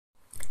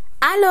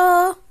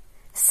Allô,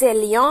 c'est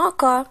Lyon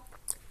encore.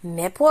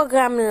 Mes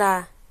programmes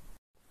là.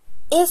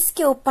 Est-ce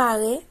que vous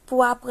parlez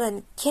pour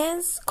apprendre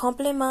 15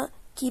 compléments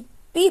qui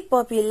pi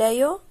populaires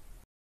yo?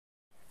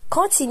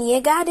 Continuez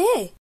à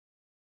garder.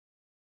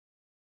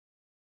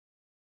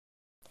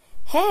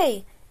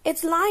 Hey,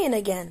 it's Lion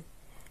again.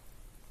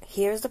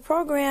 Here's the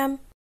program.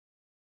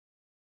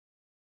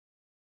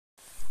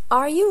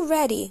 Are you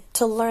ready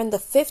to learn the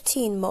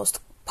 15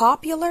 most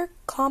popular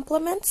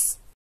compliments?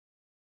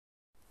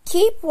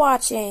 Keep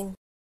watching.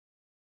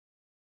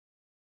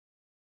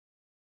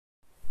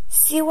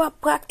 Si vous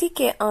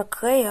pratiquez en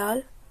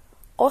créole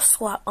ou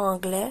soit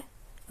anglais,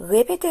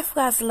 répétez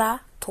phrase là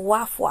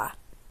 3 fois.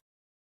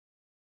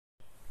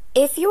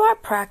 If you are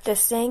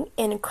practicing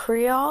in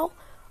Creole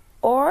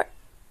or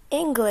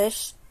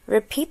English,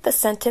 repeat the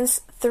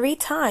sentence 3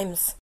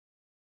 times.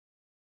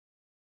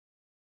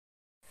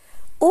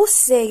 Ou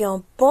c'est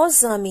un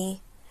bon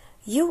ami.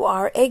 You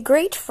are a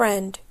great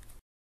friend.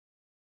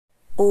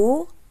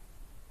 Ou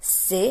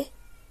c'est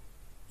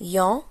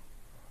un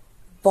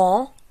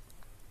bon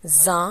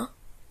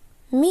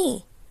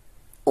ami.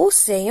 Ou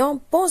c'est un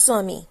bon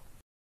ami.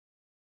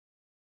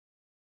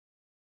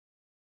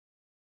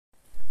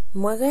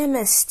 Moi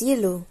j'aime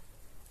style.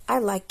 I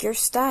like your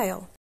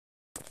style.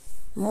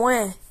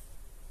 Moi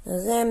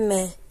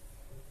j'aime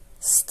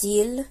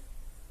style.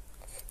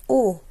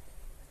 Ou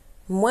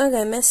moi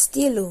j'aime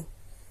style.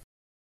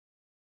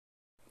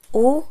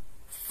 Ou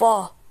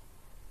fort.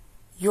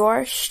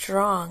 You're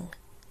strong.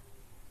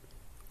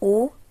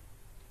 Ou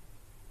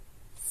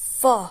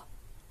fort.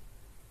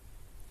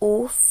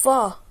 Ou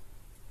fort.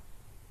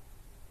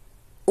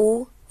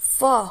 Ou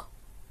fort.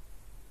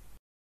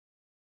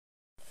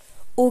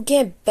 Ou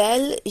gen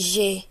bel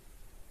G.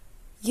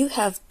 You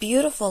have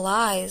beautiful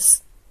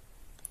eyes.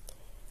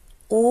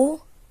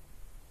 Ou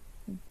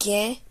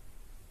gen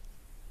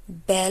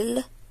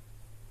bel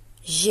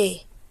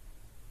G.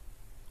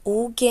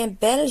 Ou gen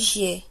bel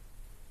G.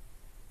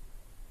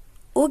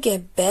 Ou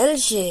gen bel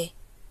G.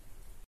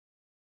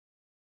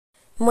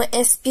 Moi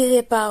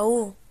inspiré par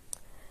ou.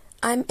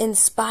 I'm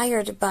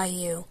inspired by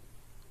you.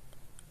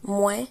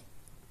 Moi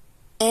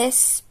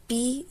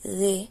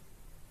inspiré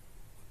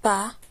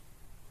par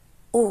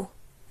ou.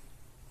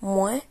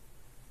 Moi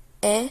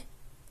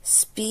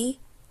inspiré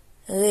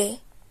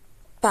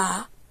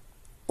par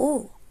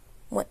ou.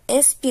 Moi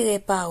inspiré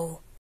par ou.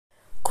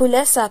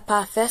 Couleur sa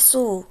pa fait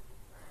sou.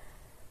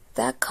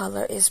 That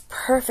color is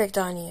perfect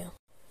on you.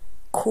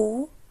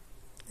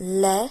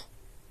 Couleur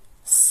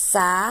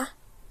sa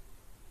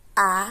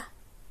a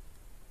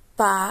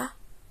pa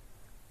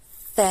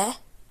fait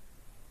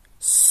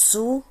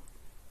sou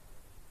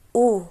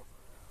ou.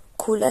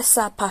 Couleur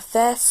sa pa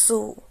fait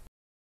sou.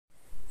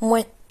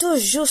 Moi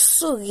toujours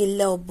souris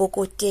lè ou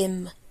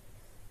bokotem.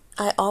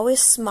 I always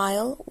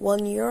smile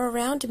when you're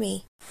around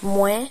me.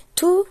 Moi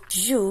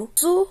toujours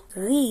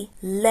souris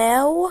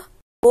lè ou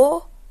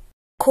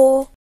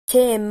bokotem.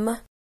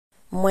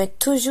 Moi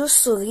toujours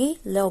souris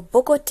lè ou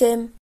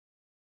bokotem.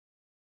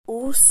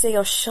 Ou c'est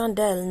une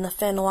chandelle na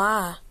fait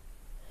noir.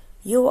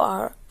 You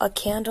are a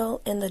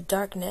candle in the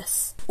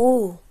darkness.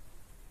 Ou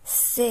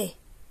c'est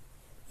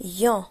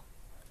yon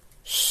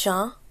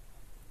chandelle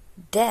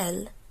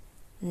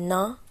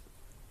nan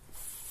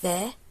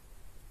fait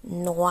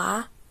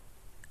noir.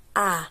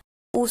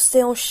 Ou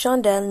c'est une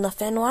chandelle nan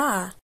fait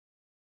noir.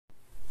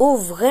 Ou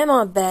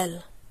vraiment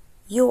belle.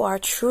 You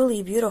are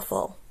truly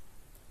beautiful.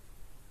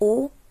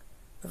 Ou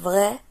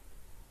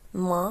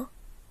vraiment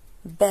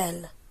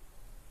belle.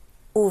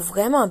 Ou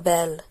vraiment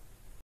belle.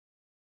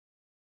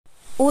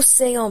 Ou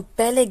c'est un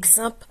bel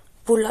exemple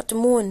pour l'autre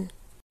moun.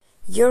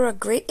 You're a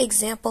great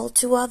example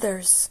to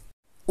others.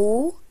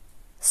 Ou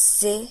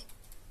c'est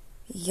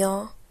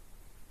un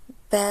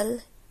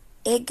bel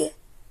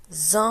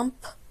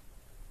exemple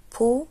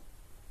pour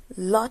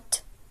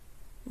l'autre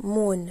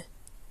moun.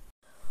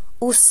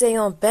 Ou c'est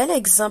un bel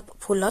exemple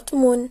pour l'autre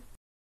moun.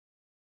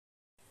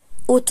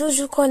 Ou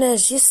toujours connais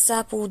juste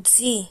ça pour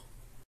dire.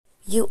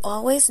 You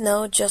always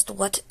know just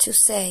what to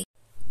say.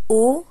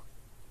 Ou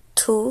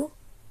toujours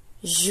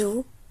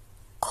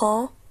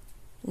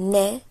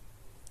connais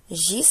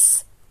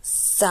juste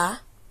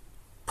ça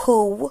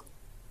pour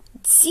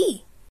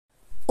dire.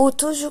 Ou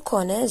toujours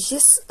connais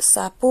juste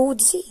ça pour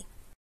dire.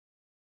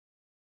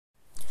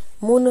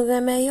 Moun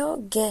reme yo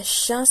gen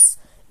chance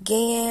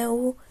genyen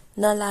ou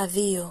nan la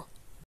vie yo.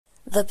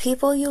 The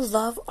people you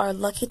love are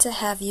lucky to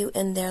have you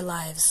in their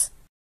lives.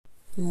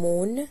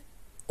 Moun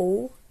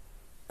ou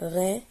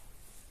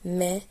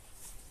reme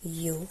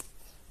yo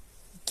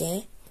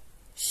gen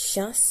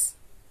chance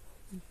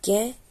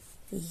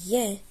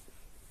genyen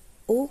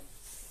ou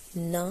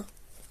nan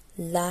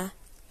la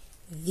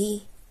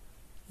vie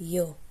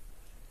yo.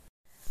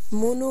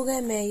 Moun ou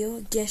reme yo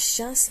gen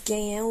chance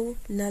genyen ou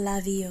nan la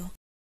vie yo.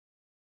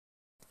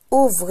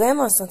 Ou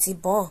vraiment senti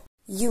bon.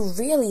 You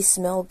really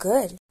smell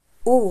good.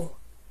 Ou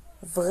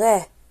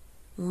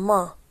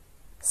vraiment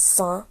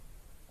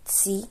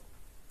senti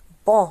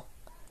bon.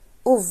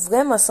 Ou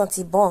vraiment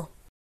senti bon.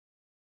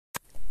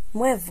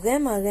 Moi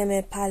vraiment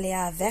reme parler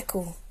avec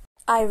ou.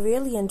 I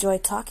really enjoy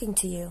talking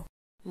to you.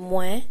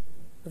 Mwen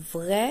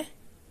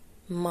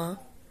vraiment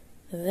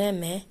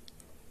reme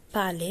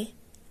parler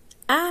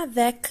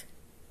avec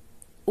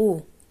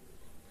ou.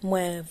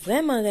 Mwen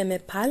vraiment reme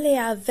parler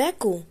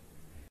avec ou.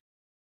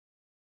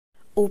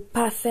 Ou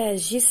pas fait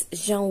juste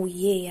jan ou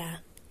ye ya.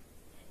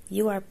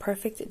 You are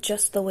perfect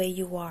just the way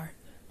you are.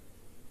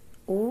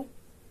 Ou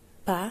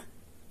pas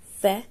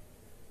fait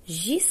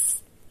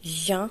juste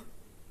jan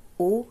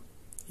ou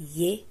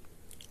ye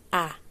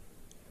a.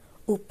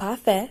 Ou pas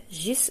fait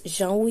juste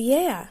jan ou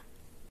ye a.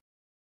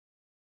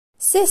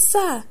 C'est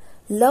ça.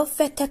 Love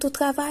fait tête au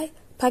travail,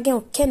 pas gen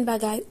aucun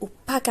bagay ou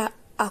pas ka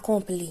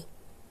accompli.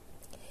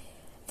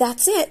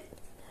 That's it.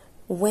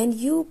 When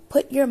you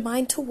put your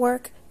mind to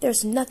work,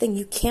 there's nothing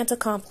you can't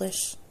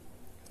accomplish.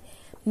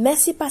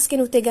 Merci parce que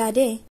nous te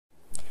gade.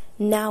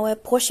 Now à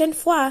prochaine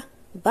fois.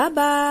 Bye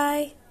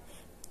bye.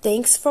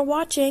 Thanks for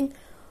watching.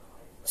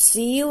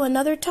 See you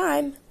another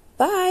time.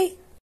 Bye.